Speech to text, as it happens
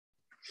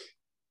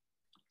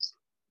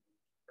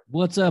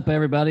What's up,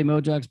 everybody?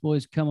 Mojox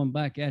Boys coming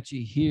back at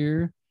you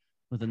here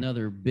with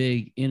another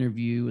big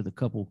interview with a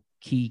couple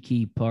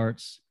key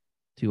parts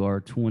to our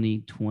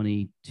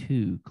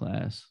 2022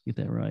 class. Get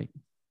that right.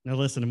 Now,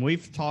 listen, and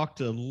we've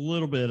talked a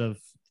little bit of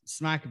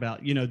smack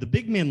about, the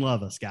big men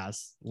love us,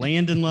 guys.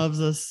 Landon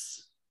loves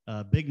us.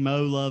 Big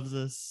Mo loves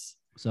us.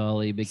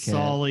 Solly, Big Cat.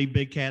 Solly,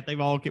 Big Cat.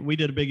 We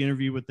did a big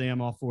interview with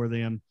them, all four of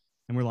them.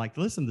 And we're like,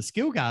 listen, the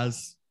skill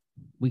guys.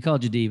 We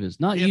called you divas.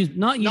 Not you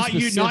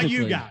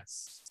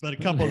guys, but a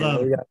couple of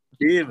them.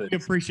 We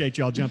appreciate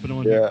y'all jumping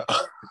on here.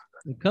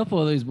 A couple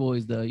of those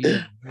boys, though, your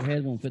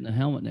head won't fit in a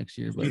helmet next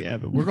year. But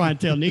but we're going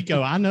to tell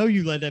Nico, I know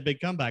you led that big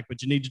comeback,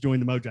 but you need to join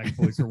the Mojox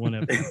Boys for one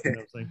episode. You know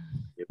what I'm saying?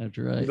 That's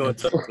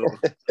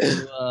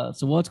right.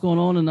 So what's going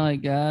on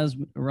tonight, guys?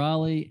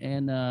 Raleigh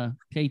and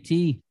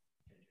KJ.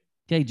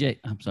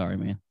 I'm sorry,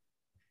 man.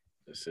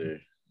 Let's see.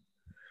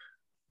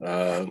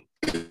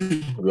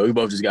 We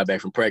both just got back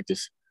from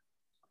practice.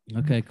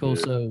 Okay, cool.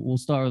 Yeah. So we'll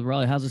start with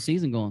Raleigh. How's the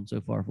season going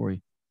so far for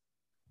you?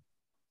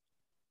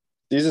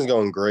 Season's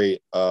going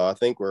great. I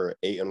think we're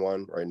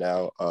 8-1 right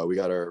now. We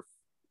got our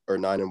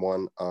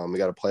 9-1. We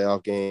got a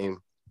playoff game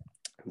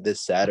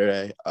this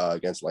Saturday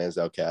against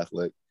Lansdale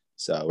Catholic.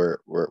 So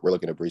we're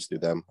looking to breeze through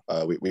them.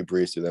 We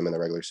breezed through them in the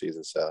regular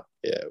season. So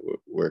yeah,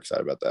 we're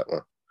excited about that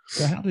one.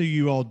 So how do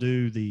you all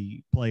do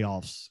the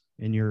playoffs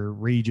in your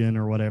region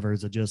or whatever?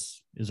 Is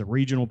it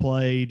regional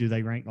play? Do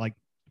they rank like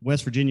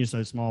West Virginia is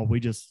so small?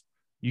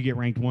 You get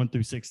ranked 1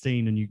 through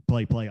 16 and you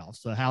play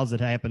playoffs. So how's it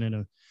happen in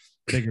a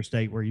bigger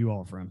state where you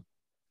all from?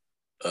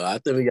 I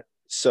think we got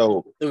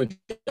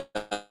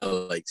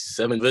like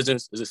 7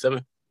 divisions. Is it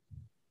 7?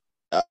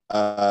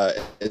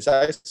 It's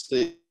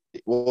actually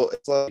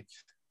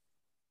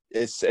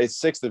it's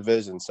 6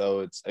 divisions,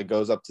 so it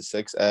goes up to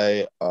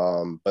 6A.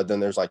 But then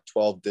there's like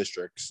 12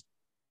 districts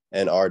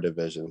in our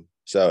division,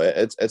 so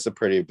it's a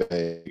pretty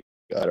big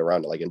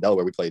around. Like in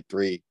Delaware, we played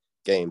 3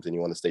 games and you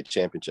won the state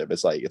championship.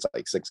 It's like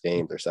 6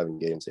 games or 7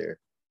 games here.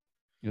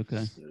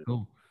 Okay,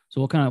 cool.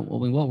 So what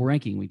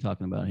ranking are we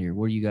talking about here?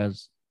 Where do you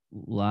guys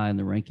lie in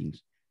the rankings?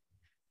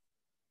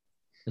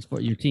 As far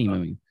as your team, I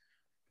mean.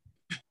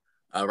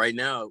 Right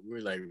now we're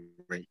like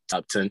ranked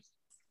top 10.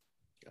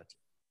 Gotcha.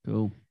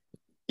 Cool.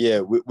 Yeah,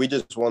 we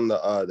just won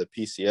the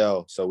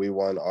PCL, so we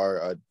won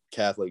our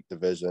Catholic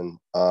division.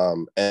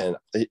 And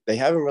they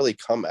haven't really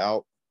come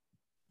out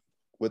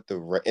with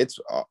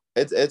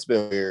it's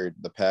been weird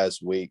the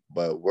past week,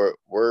 but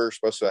we're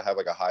supposed to have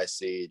like a high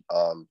seed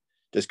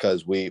just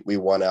because we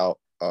won out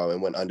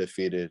and went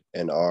undefeated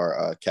in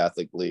our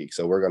Catholic league.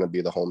 So we're going to be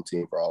the home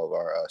team for all of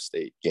our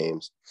state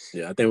games.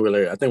 Yeah, I think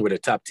we're the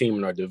top team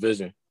in our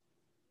division.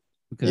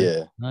 Okay.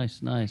 Yeah.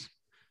 Nice.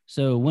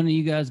 So when are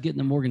you guys getting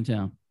to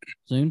Morgantown?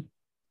 Soon?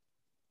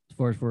 As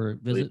far as for a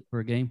visit for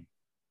a game?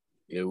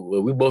 Yeah,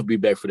 well, we both be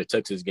back for the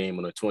Texas game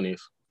on the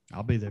 20th.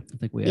 I'll be there. I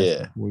think we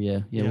asked before.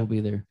 Yeah, we'll be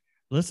there.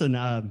 Listen,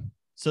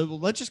 so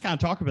let's just kind of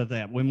talk about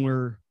that.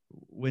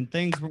 When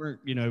things were,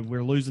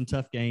 we're losing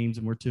tough games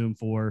and we're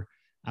 2-4.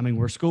 I mean,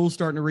 were schools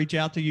starting to reach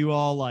out to you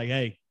all like,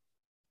 hey,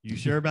 you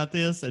sure about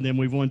this? And then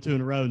we've won 2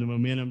 in a row and the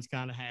momentum's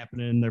kind of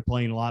happening. They're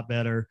playing a lot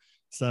better.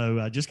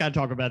 So just kind of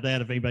talk about that.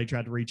 If anybody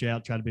tried to reach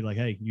out, try to be like,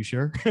 hey, you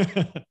sure?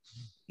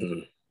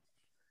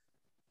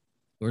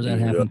 Or does that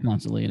happen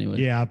constantly anyway?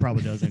 Yeah, it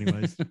probably does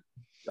anyways.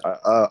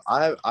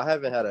 I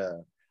haven't had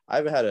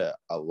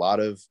a lot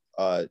of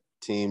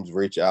teams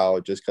reach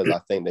out just because I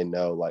think they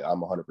know like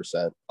I'm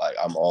 100%, like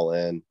I'm all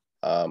in.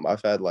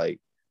 I've had like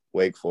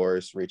Wake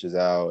Forest reaches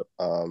out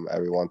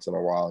every once in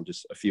a while and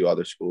just a few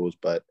other schools,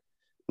 but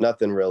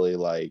nothing really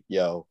like,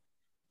 yo,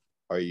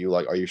 are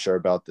you sure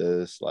about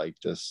this? Like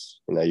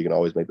just, you can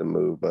always make the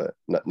move, but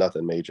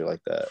nothing major like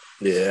that.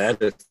 Yeah, I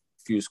had a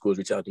few schools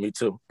reach out to me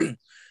too.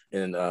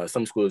 And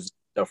some schools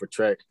out for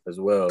track as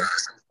well.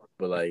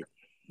 But like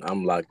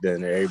I'm locked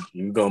in there.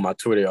 You go on my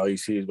Twitter, all you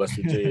see is West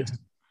Virginia.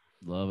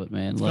 Love it,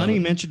 man. It's funny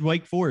you mentioned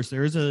Wake Forest.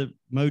 There is a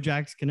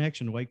Mojox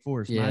connection to Wake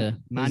Forest. Yeah,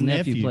 my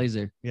nephew plays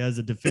there. Yeah, as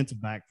a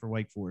defensive back for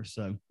Wake Forest.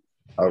 So.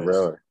 Oh,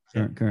 really?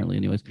 Currently,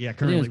 anyways. Yeah,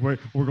 currently we're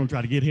going to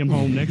try to get him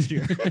home next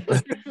year.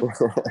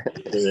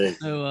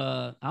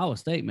 So Iowa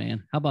State,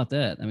 man, how about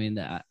that? I mean,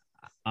 I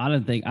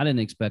didn't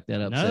expect that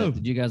upset. No.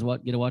 Did you guys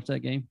get to watch that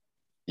game?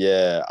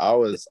 Yeah, I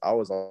was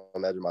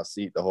on the edge of my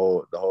seat the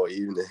whole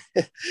evening.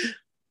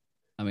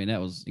 I mean,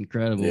 that was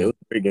incredible. Yeah, it was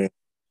a great game.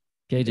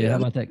 KJ, how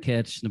about that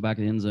catch in the back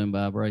of the end zone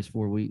by Bryce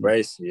Ford-Wheaton?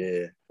 Bryce,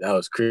 yeah, that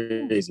was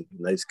crazy.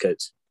 Nice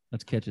catch.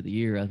 That's catch of the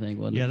year, I think,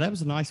 wasn't it? Yeah, that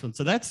was a nice one.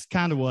 So that's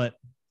kind of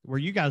where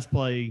you guys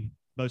play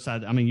both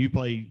sides. I mean, you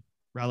play,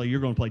 Riley, you're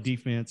going to play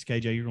defense.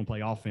 KJ, you're going to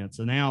play offense.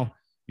 So now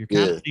you're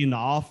kind of seeing the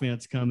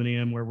offense coming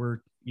in where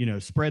we're,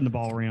 spreading the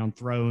ball around,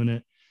 throwing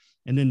it.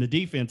 And then the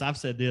defense, I've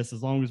said this,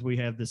 as long as we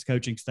have this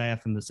coaching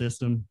staff in the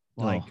system,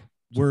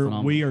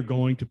 we are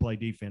going to play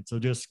defense. So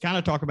just kind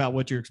of talk about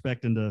what you're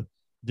expecting to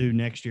do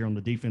next year on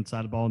the defense side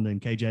of the ball. And then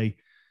KJ,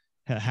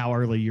 how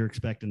early you're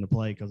expecting to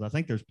play. Cause I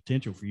think there's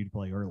potential for you to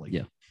play early.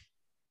 Yeah.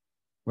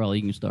 Riley,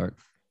 you can start.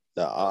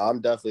 No, I'm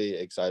definitely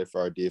excited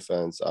for our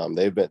defense.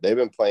 They've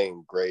been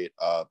playing great.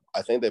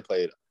 I think they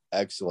played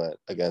excellent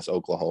against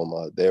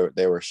Oklahoma.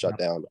 They were shut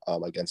down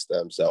against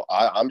them. So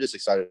I'm just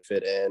excited to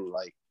fit in.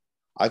 Like,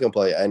 I can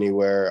play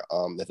anywhere.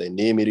 If they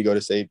need me to go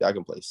to safety, I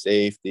can play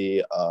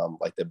safety,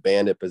 like the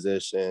bandit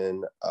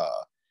position,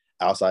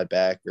 outside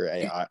backer,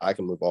 and I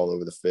can move all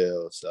over the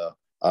field. So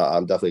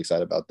I'm definitely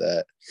excited about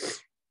that.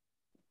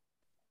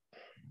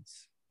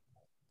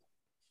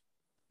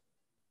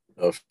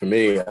 For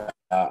me,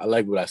 I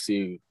like what I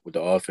see with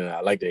the offense.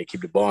 I like that they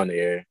keep the ball in the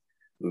air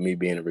with me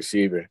being a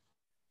receiver.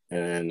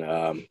 And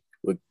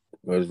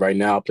right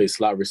now I play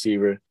slot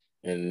receiver.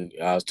 And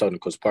I was talking to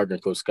Coach Parker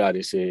and Coach Scott.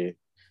 They said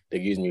they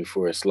use me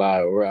for a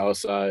slide or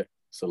outside.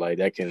 So, like,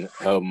 that can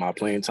help my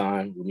playing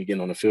time with me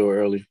getting on the field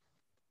early.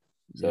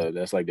 So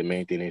that's, like, the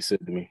main thing they said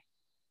to me.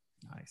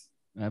 Nice.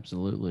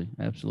 Absolutely.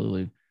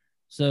 Absolutely.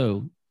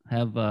 So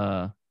have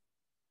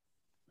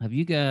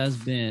you guys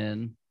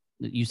been –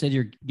 you said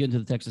you're getting to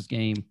the Texas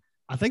game.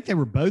 I think they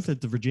were both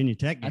at the Virginia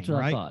Tech game, That's what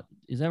right? I thought.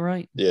 Is that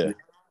right? Yeah.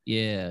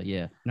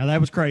 Yeah. Now, that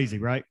was crazy,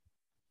 right?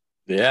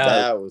 Yeah.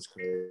 That was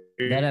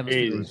crazy. That was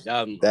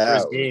crazy.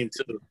 First game,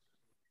 too.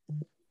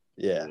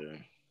 Yeah.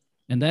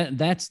 And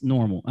that's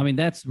normal. I mean,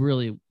 that's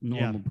really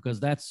normal because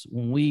that's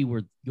when we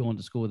were going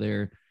to school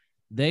there,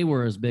 they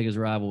were as big as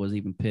rival as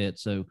even Pitt.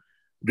 So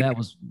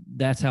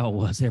that's how it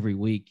was every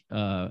week.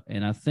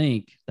 And I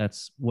think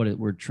that's what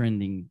we're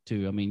trending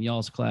to. I mean,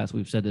 y'all's class,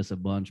 we've said this a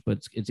bunch,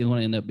 but it's going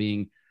to end up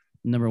being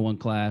number one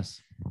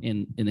class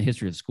in the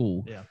history of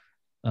school. Yeah.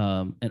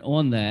 And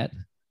on that,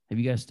 are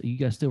you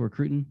guys still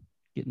recruiting?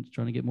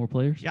 Trying to get more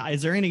players? Yeah.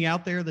 Is there any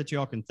out there that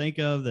y'all can think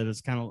of that is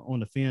kind of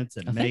on the fence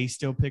that may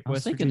still pick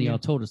West Virginia? I was thinking y'all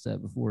told us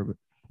that before, but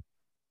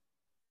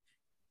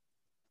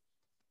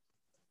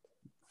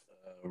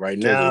right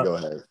now, go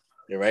ahead.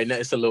 Yeah, right now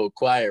it's a little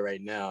quiet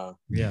right now.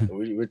 Yeah,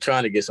 we're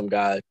trying to get some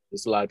guys.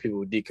 There's a lot of people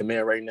with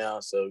decommit right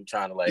now, so we're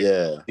trying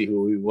to see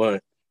who we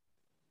want.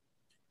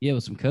 Yeah,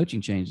 with some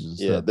coaching changes.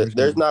 And stuff.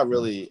 There's not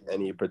really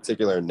any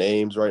particular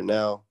names right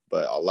now,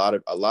 but a lot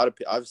of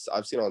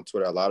I've seen on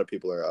Twitter a lot of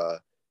people are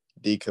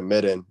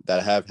decommitting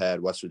that have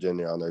had West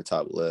Virginia on their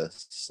top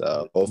list.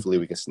 So hopefully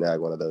we can snag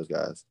one of those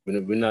guys.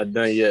 We're not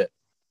done yet.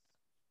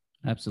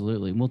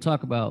 Absolutely. We'll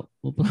talk about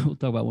one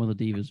of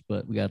the divas,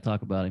 but we got to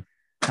talk about him.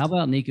 How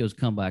about Nico's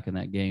comeback in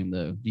that game,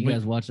 though? Do you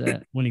guys watch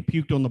that? When he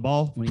puked on the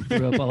ball? When he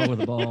threw up all over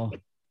the ball?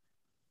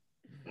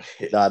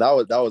 Nah,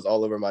 that was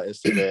all over my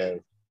Instagram.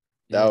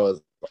 That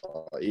was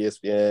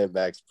ESPN,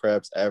 Max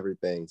Preps,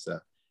 everything. So,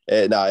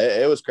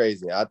 it was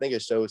crazy. I think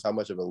it shows how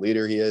much of a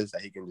leader he is,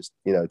 that he can just,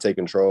 take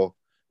control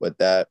with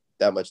that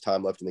much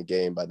time left in the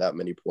game by that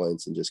many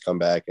points and just come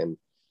back and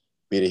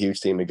beat a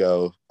huge team to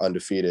go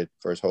undefeated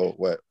for his whole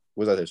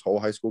his whole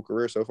high school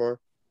career so far?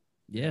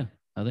 Yeah.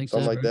 I think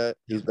something like that.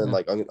 He's been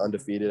like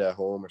undefeated at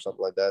home or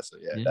something like that. So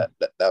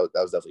that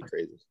was definitely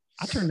crazy.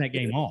 I turned that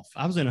game off.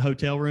 I was in a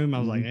hotel room. I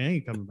was like, I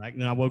ain't coming back.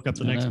 And then I woke up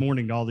the next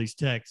morning to all these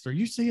texts. Are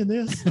you seeing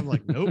this? I'm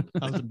like, nope.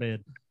 I was in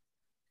bed.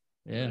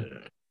 Yeah.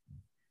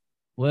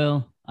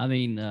 Well, I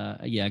mean,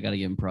 I got to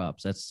give him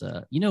props. That's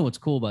what's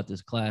cool about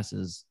this class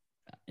is,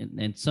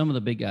 and some of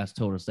the big guys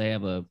told us they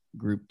have a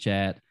group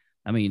chat.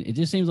 I mean, it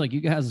just seems like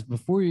you guys,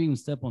 before you even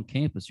step on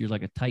campus, you're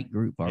like a tight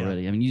group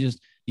already. Yeah. I mean,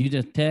 you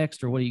just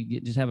text, or what do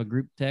you just have a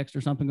group text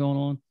or something going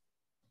on?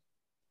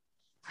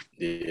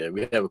 Yeah,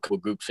 we have a couple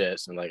group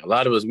chats, and like a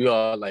lot of us, we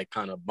all like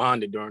kind of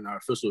bonded during our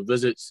official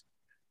visits.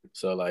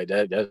 So like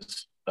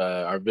that's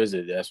our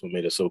visit. That's what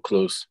made us so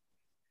close.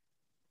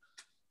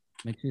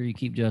 Make sure you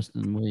keep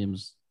Justin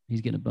Williams.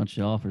 He's getting a bunch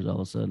of offers all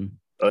of a sudden.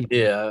 I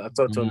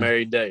talked to him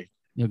every day.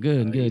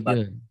 Good.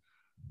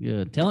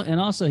 Tell him,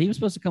 and also he was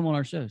supposed to come on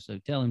our show, so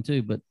tell him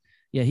too. But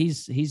yeah,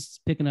 he's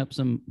picking up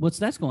some.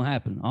 That's going to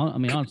happen. I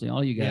mean, honestly,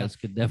 all you guys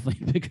could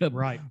definitely pick up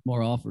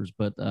more offers,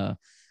 but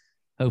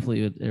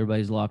hopefully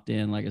everybody's locked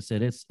in. Like I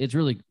said, it's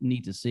really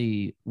neat to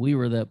see. We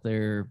were up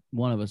there,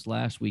 one of us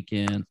last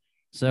weekend.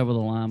 Several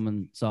of the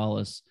linemen saw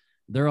us.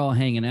 They're all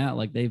hanging out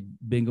like they've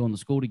been going to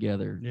school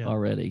together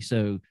already.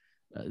 So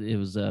it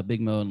was Big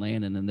Mo and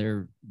Landon, and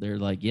they're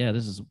like, yeah,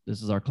 this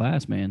is our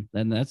class, man.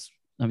 And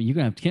I mean, you're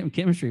gonna have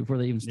chemistry before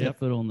they even step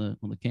foot on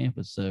the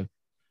campus. So,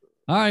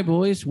 all right,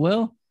 boys.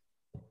 Well,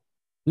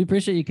 we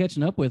appreciate you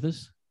catching up with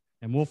us,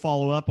 and we'll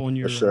follow up on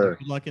your good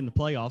luck in the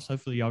playoffs.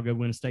 Hopefully, y'all go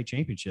win a state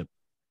championship.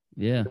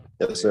 Yeah.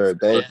 Yes, sir.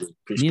 Thank you.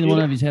 Neither one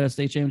of you's had a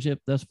state championship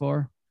thus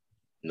far?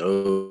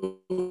 No.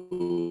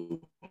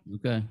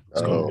 Okay.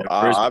 Oh,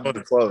 I've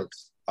been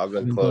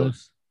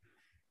close.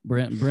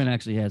 Brent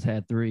actually has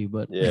had 3,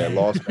 but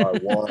lost by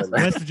 1.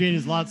 West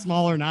Virginia's a lot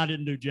smaller, and I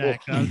didn't do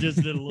jack. I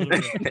just did a little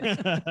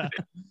bit.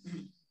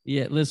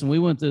 Yeah, listen, we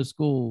went to a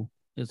school.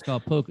 It's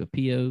called POCA,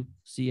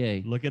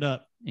 P-O-C-A. Look it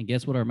up. And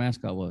guess what our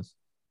mascot was?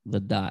 The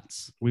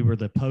Dots. We were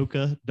the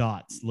Polka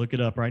Dots. Look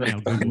it up right now.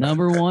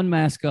 Number 1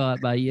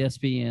 mascot by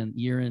ESPN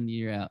year in,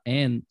 year out.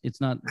 And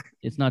it's not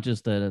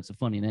just that it's a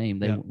funny name.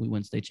 We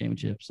won state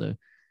championship. So,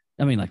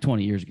 I mean, like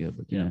 20 years ago,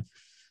 but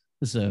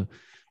So,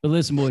 but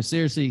listen, boys,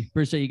 seriously,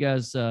 appreciate you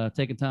guys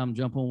taking time to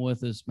jump on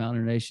with us.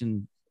 Mountaineer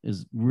Nation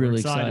is really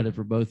excited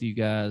for both of you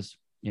guys.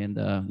 And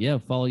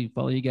follow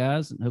you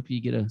guys, and hope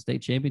you get a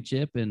state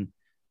championship. And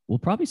we'll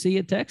probably see you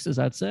at Texas,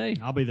 I'd say.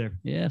 I'll be there.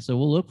 Yeah, so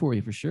we'll look for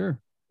you for sure.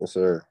 Yes,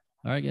 sir.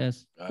 All right,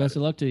 guys. All Best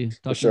of luck to you. Talk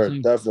For to you sure.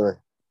 soon. Definitely.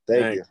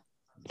 Thank Thanks.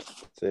 you.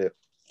 See you.